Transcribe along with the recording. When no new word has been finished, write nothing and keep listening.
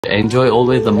Enjoy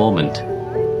always the moment.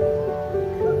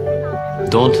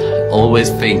 Don't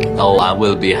always think, oh, I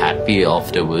will be happy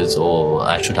afterwards, or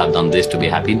I should have done this to be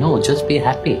happy. No, just be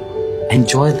happy.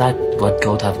 Enjoy that, what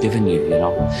God have given you,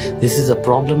 This is a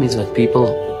problem, is that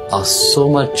people are so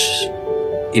much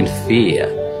in fear,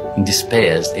 in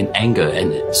despair, in anger,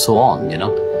 and so on,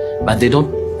 But they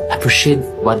don't appreciate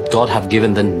what God have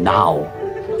given them now,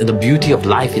 the beauty of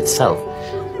life itself.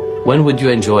 When would you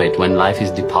enjoy it? When life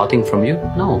is departing from you?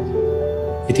 No.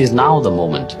 It is now the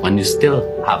moment. When you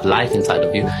still have life inside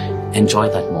of you, enjoy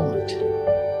that moment.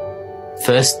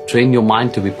 First, train your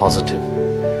mind to be positive.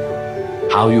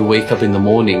 How you wake up in the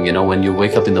morning, when you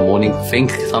wake up in the morning,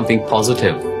 think something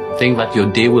positive. Think that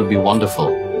your day will be wonderful.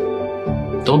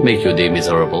 Don't make your day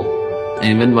miserable.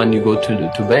 Even when you go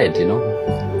to bed,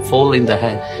 fall in the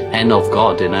hand of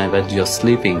God, that you're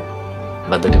sleeping,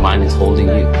 but the divine is holding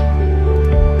you.